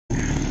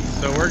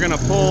So we're gonna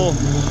pull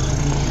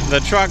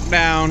the truck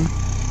down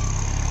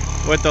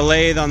with the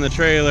lathe on the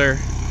trailer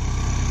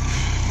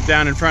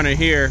down in front of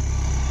here,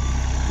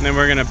 and then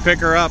we're gonna pick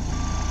her up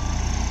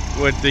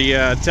with the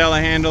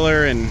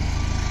telehandler and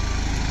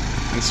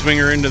swing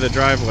her into the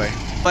driveway.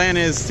 Plan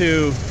is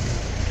to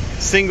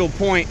single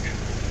point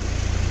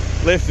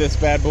lift this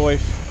bad boy,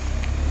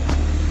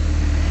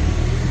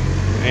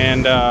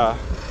 and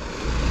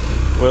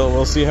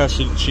we'll see how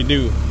she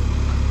do.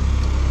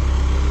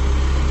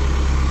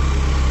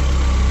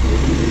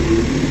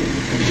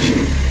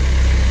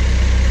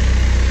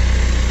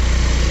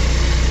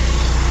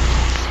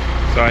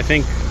 So I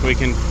think we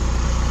can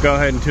go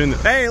ahead and tune the...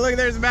 Hey, look,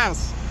 there's a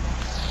mouse.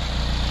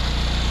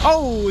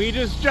 Oh, he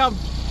just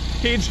jumped.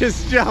 He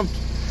just jumped.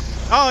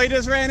 Oh, he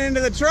just ran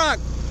into the truck.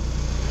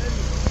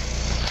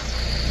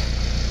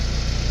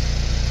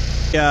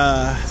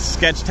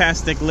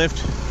 Sketch-tastic lift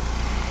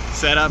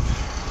setup.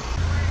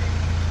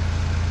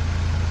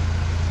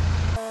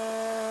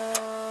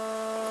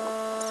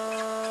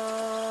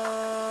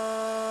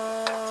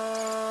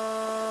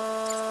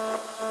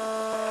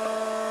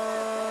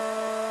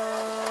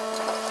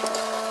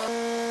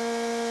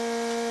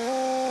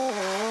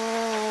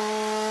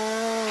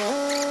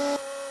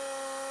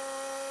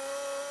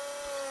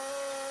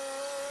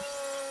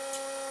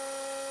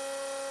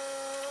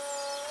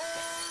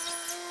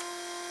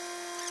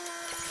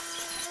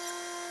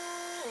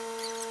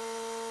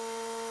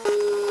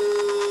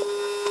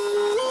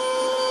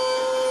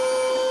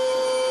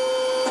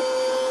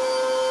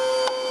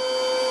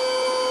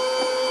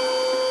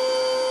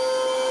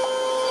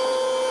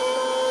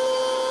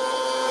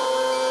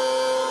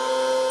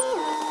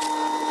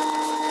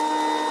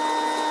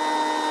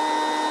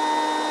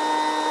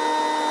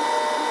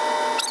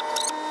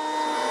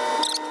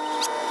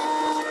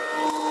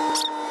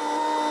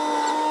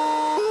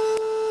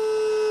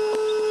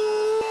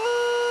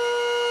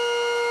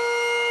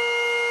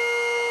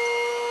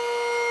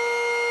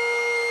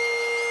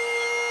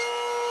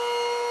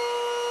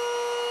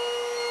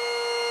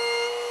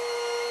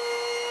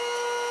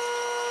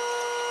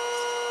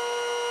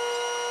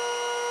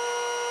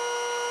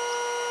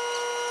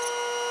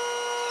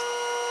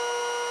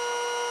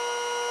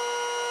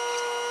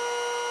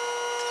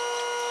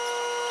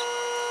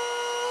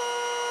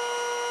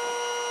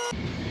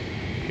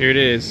 Here it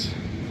is,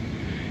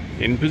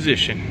 in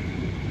position.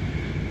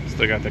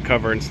 Still got the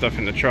cover and stuff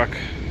in the truck.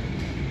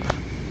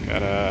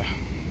 Gotta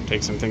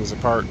take some things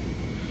apart,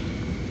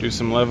 do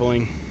some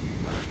leveling,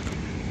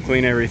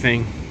 clean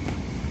everything,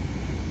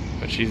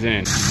 but she's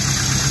in.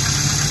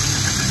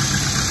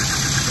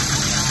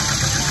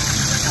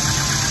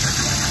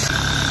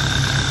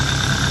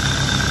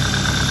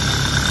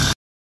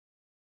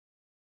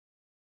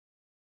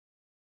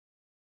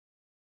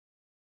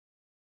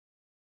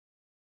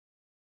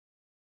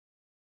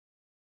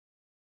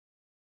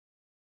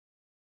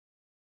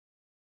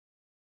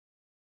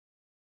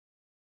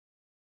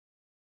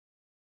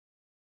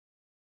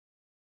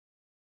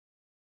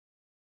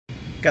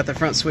 Got the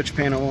front switch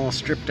panel all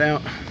stripped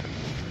out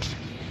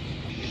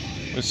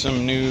with some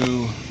a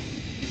new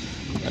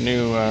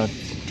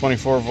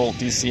 24-volt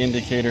DC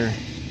indicator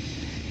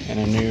and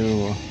a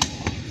new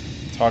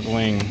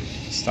toggling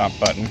stop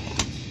button,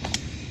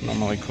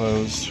 normally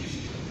closed.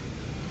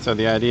 So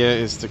the idea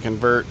is to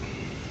convert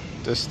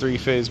this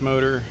 3-phase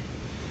motor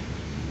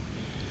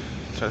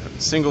to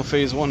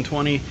single-phase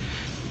 120,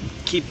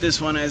 keep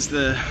this one as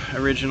the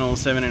original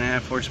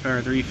 7.5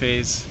 horsepower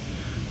 3-phase,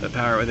 but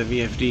power it with a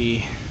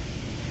VFD,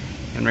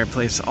 and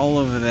replace all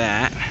of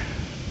that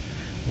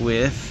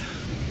with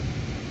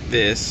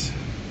this,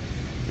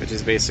 which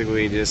is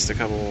basically just a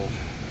couple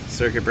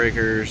circuit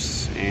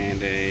breakers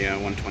and a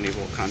 120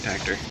 volt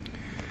contactor.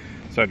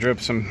 So I drew up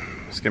some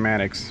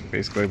schematics.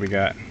 Basically we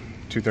got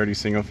 230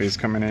 single phase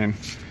coming in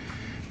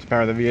to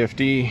power the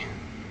VFD.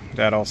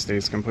 That all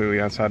stays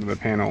completely outside of the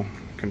panel,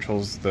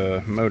 controls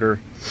the motor,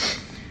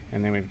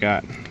 and then we've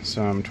got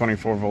some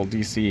 24 volt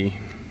DC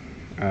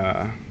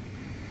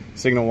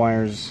signal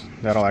wires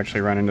that'll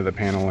actually run into the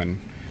panel and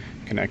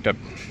connect up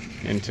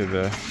into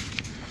the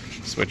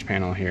switch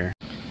panel here.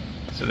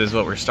 So this is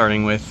what we're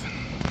starting with.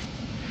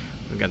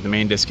 We've got the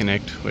main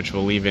disconnect, which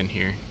we'll leave in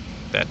here,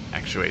 that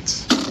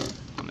actuates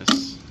on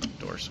this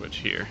door switch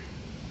here.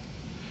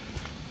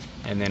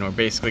 And then we're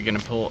basically going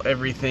to pull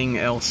everything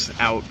else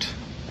out.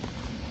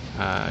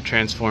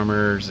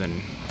 Transformers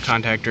and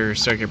contactors,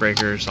 circuit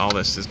breakers, all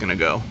this is going to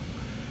go.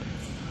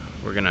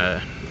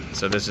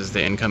 So this is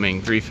the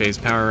incoming 3-phase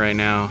power right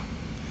now.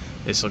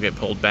 This will get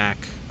pulled back.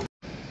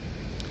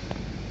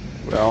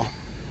 Well,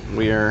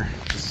 we are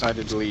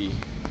decidedly,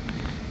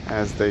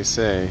 as they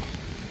say,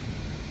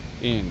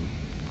 in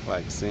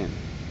Clausing.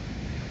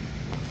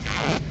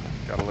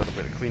 Got a little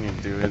bit of cleaning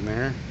to do in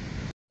there.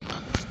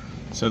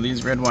 So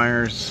these red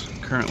wires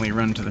currently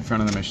run to the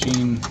front of the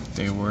machine.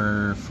 They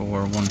were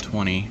for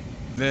 120.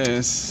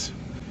 This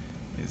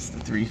is the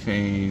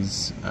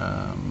 3-phase,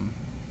 I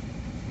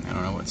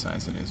don't know what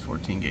size it is,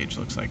 14 gauge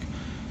looks like.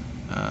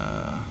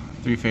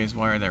 3-phase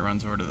wire that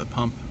runs over to the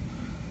pump.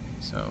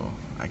 So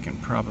I can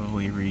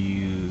probably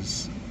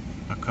reuse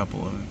a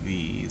couple of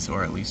these,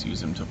 or at least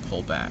use them to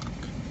pull back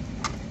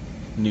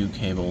new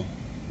cable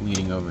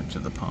leading over to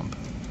the pump.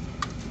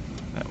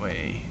 That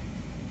way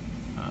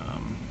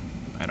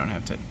I don't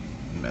have to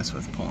mess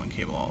with pulling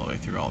cable all the way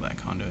through all that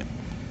conduit.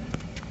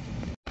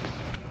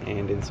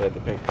 And inside the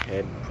picker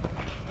head,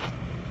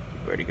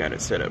 we've already got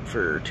it set up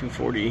for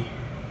 240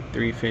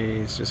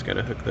 3-phase. Just got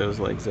to hook those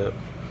legs up.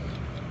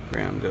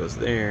 Ground goes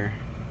there.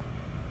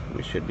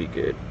 We should be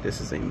good.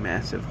 This is a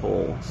massive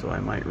hole, so I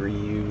might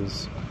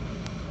reuse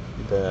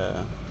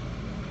the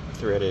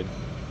threaded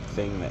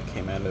thing that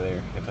came out of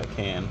there if I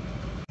can.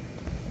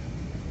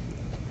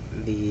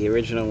 The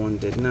original one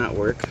did not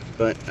work,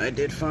 but I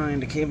did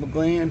find a cable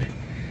gland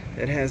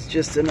that has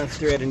just enough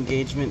thread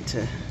engagement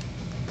to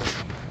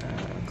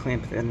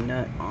clamp the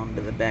nut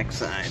onto the back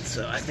side,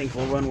 so I think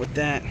we'll run with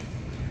that.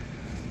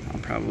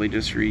 I'll probably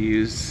just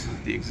reuse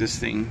the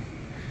existing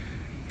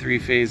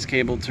 3-phase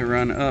cable to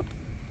run up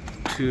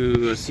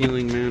to a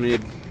ceiling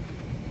mounted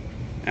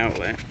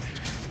outlet,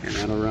 and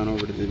that'll run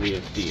over to the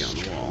VFD on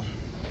the wall.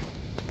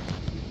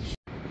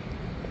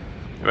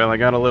 Well, I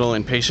got a little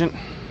impatient,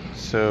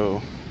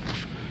 so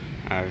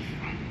I've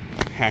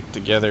hacked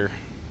together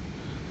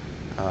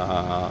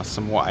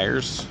some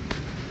wires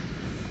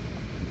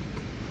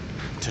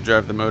to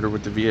drive the motor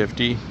with the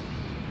VFD.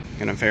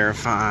 Gonna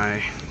verify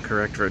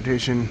correct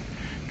rotation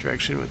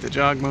direction with the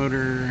jog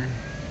motor.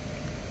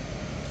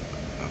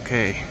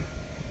 Okay,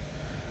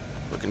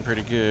 looking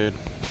pretty good.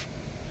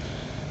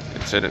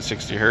 It's set at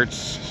 60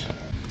 Hertz.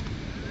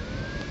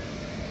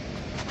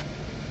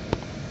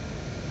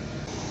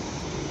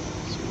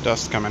 Some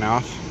dust coming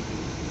off.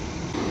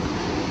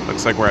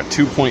 Looks like we're at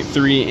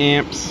 2.3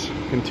 amps,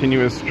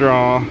 continuous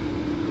draw.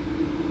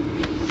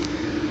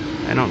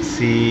 I don't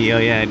see, oh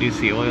yeah, I do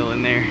see oil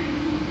in there.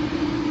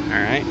 All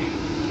right,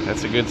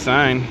 that's a good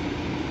sign.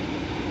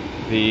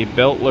 The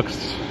belt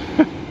looks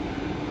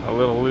a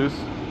little loose,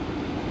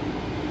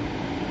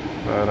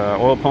 but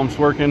oil pump's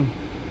working.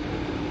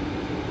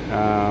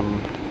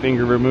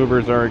 Finger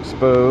removers are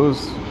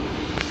exposed.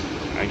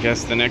 I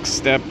guess the next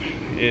step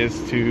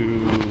is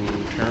to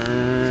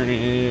turn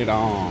it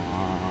on.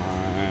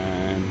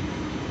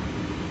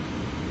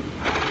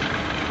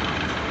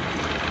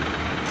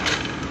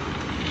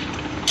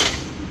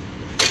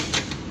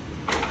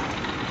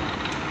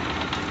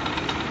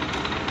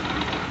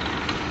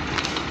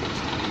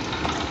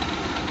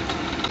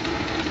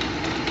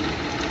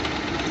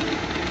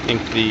 I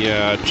think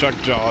the chuck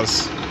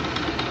jaws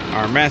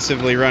are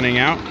massively running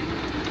out,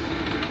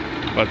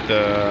 but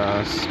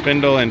the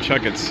spindle and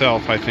chuck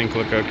itself I think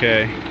look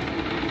okay.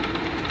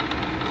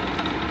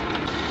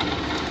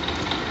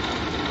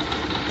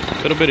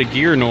 A little bit of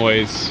gear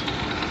noise.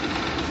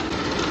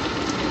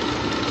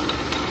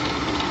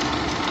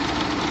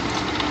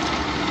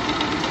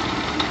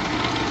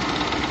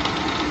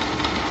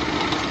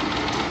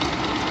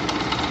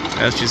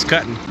 That's just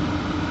cutting.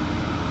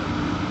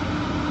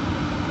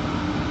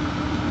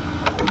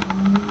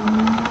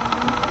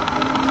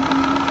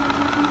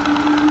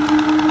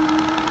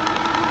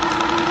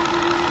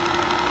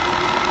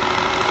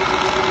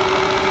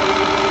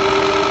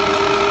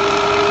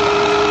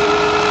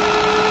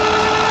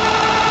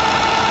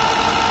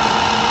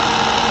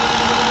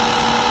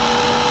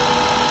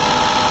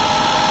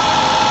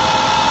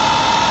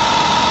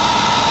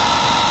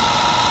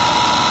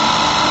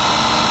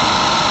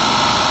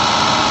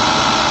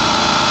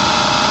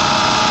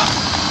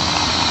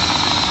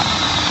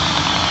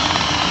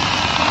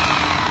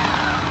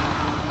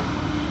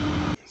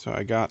 So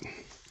I got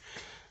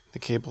the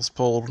cables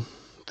pulled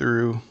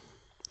through.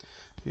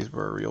 These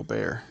were real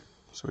bare.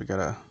 So we got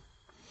a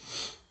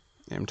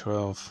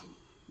M12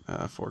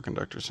 4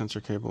 conductor sensor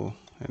cable,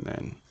 and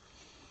then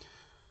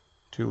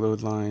 2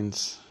 load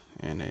lines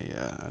and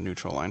a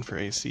neutral line for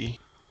AC.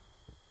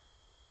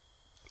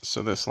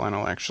 So this line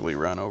will actually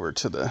run over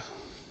to the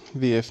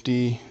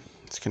VFD.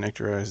 It's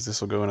connectorized.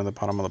 This will go into the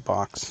bottom of the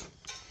box.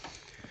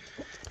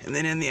 And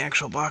then in the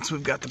actual box,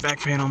 we've got the back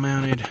panel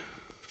mounted.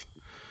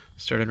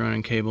 Started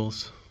running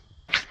cables.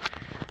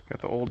 Got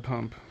the old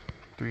pump,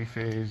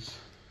 3-phase,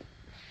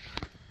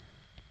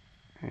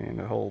 and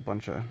a whole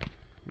bunch of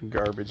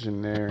garbage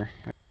in there.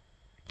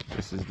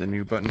 This is the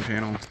new button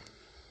panel.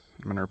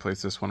 I'm going to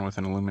replace this one with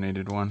an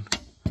illuminated one.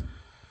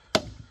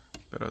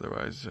 But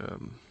otherwise,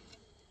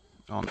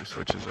 all new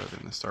switches other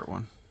than the start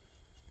one.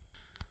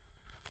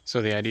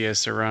 So the idea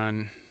is to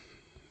run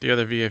the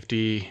other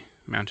VFD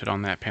mounted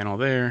on that panel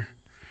there.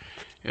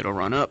 It'll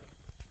run up,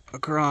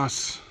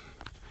 across,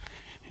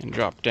 and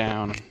drop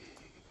down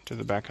to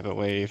the back of the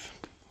lathe.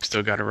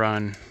 Still got to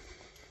run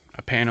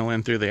a panel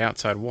in through the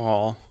outside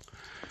wall,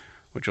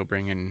 which will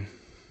bring in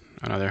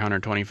another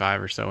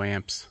 125 or so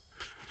amps.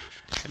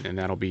 And then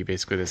that'll be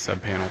basically the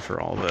sub panel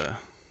for all the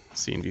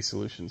C&D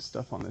Solutions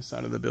stuff on this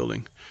side of the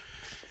building.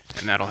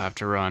 And that'll have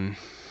to run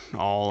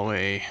all the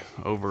way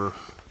over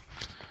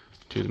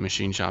to the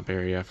machine shop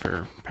area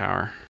for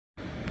power.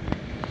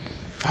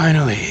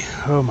 Finally,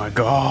 oh my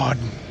god.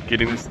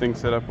 Getting this thing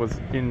set up was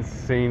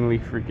insanely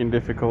freaking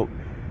difficult.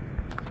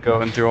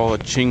 Going through all the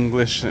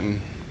Chinglish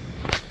and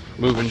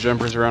moving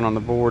jumpers around on the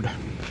board.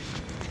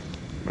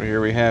 So here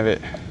we have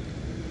it.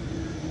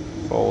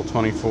 Full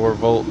 24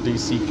 volt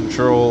DC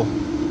control.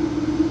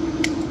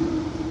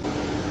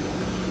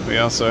 We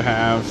also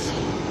have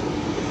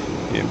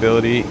the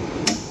ability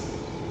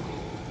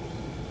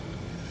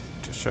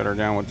to shut her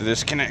down with the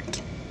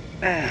disconnect.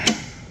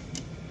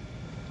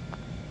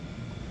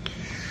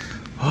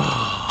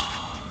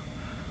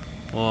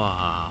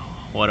 Wow,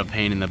 what a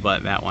pain in the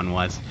butt that one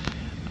was.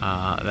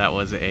 That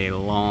was a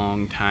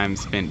long time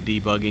spent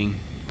debugging.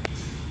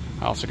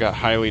 I also got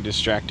highly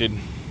distracted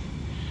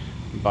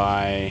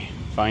by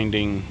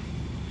finding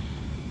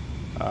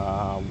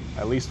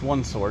at least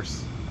one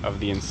source of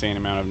the insane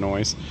amount of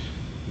noise.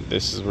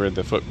 This is where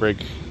the foot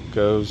brake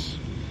goes,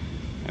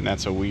 and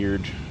that's a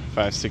weird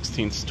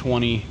 5/16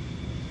 20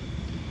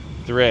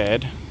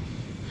 thread,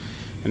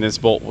 and this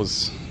bolt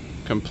was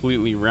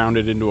completely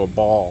rounded into a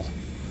ball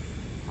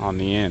on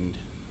the end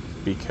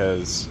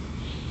because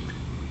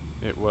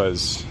it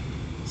was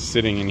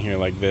sitting in here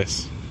like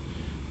this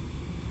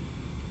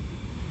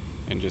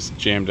and just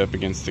jammed up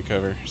against the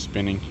cover,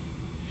 spinning.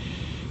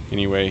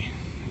 Anyway,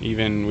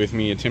 even with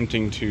me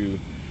attempting to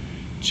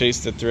chase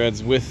the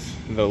threads with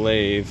the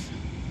lathe,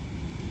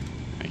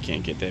 I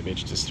can't get that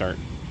bitch to start.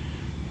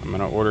 I'm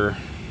gonna order,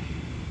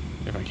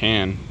 if I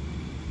can,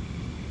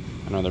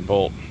 another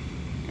bolt.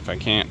 If I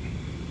can't,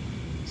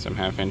 some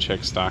 1/2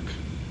 inch stock,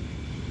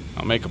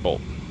 I'll make a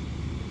bolt.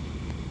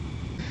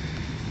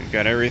 We've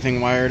got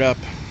everything wired up,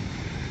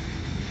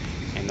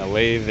 and the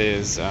lathe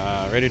is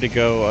ready to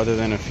go, other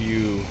than a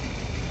few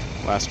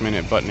last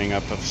minute buttoning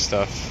up of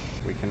stuff.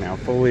 We can now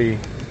fully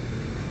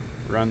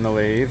run the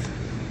lathe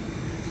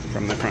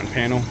from the front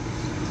panel.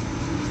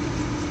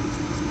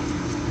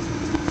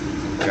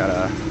 Got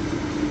a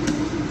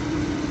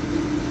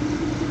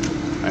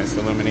nice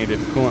illuminated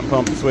coolant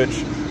pump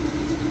switch.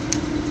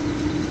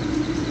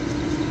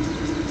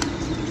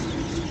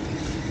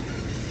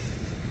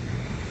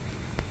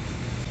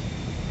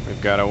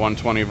 We've got a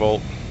 120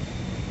 volt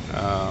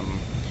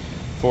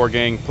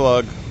 4-gang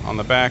plug on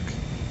the back,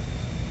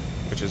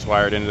 which is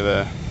wired into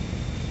the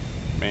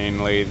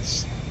main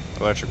lathe's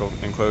electrical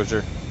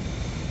enclosure.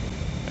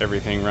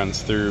 Everything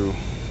runs through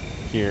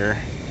here,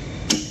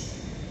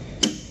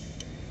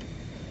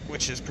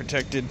 which is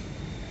protected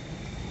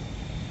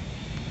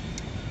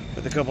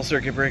with a couple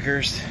circuit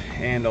breakers,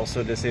 and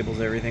also disables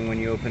everything when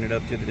you open it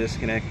up to the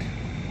disconnect.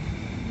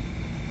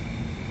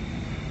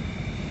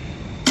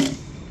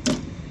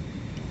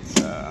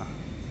 It's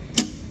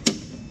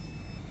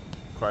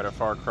quite a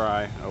far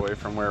cry away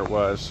from where it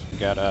was. We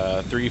got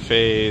a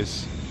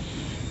 3-phase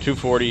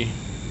 240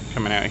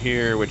 coming out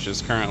here, which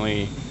is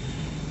currently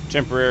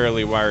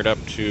temporarily wired up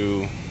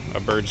to a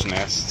bird's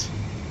nest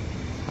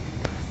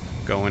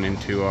going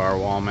into our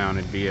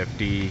wall-mounted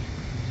VFD.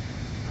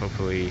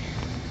 Hopefully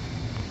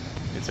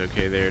it's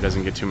okay there, it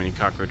doesn't get too many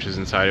cockroaches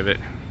inside of it.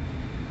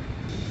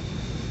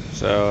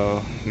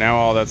 So now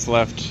all that's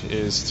left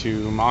is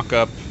to mock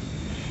up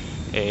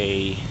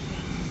a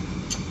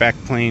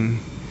backplane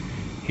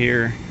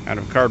here out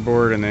of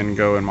cardboard and then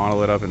go and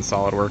model it up in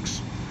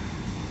SolidWorks.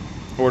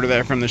 Order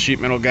that from the sheet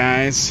metal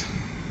guys,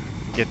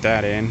 get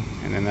that in,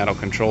 and then that'll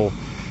control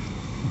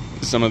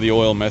some of the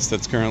oil mess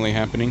that's currently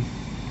happening.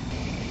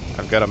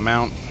 I've got to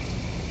mount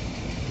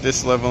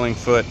this leveling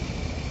foot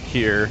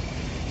here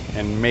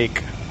and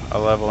make a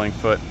leveling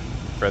foot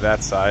for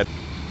that side.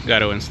 Got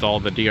to install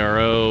the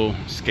DRO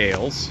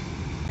scales,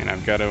 and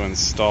I've got to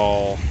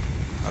install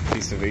a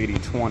piece of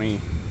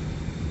 80/20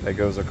 that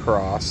goes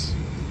across,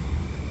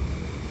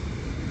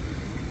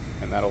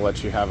 and that'll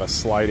let you have a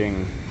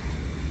sliding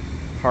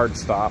hard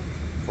stop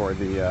for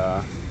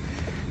the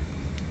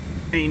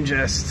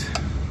Ainjest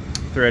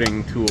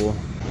threading tool.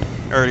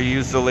 I already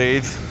used the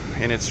lathe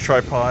in its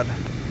tripod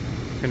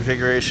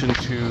configuration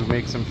to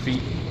make some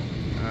feet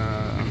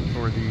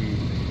for the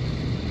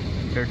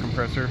air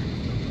compressor.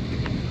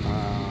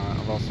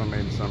 I've also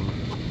made some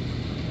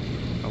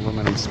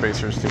aluminum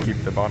spacers to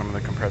keep the bottom of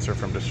the compressor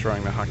from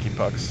destroying the hockey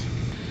pucks.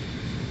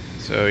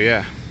 So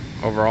yeah,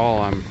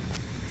 overall I'm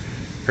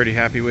pretty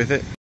happy with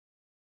it.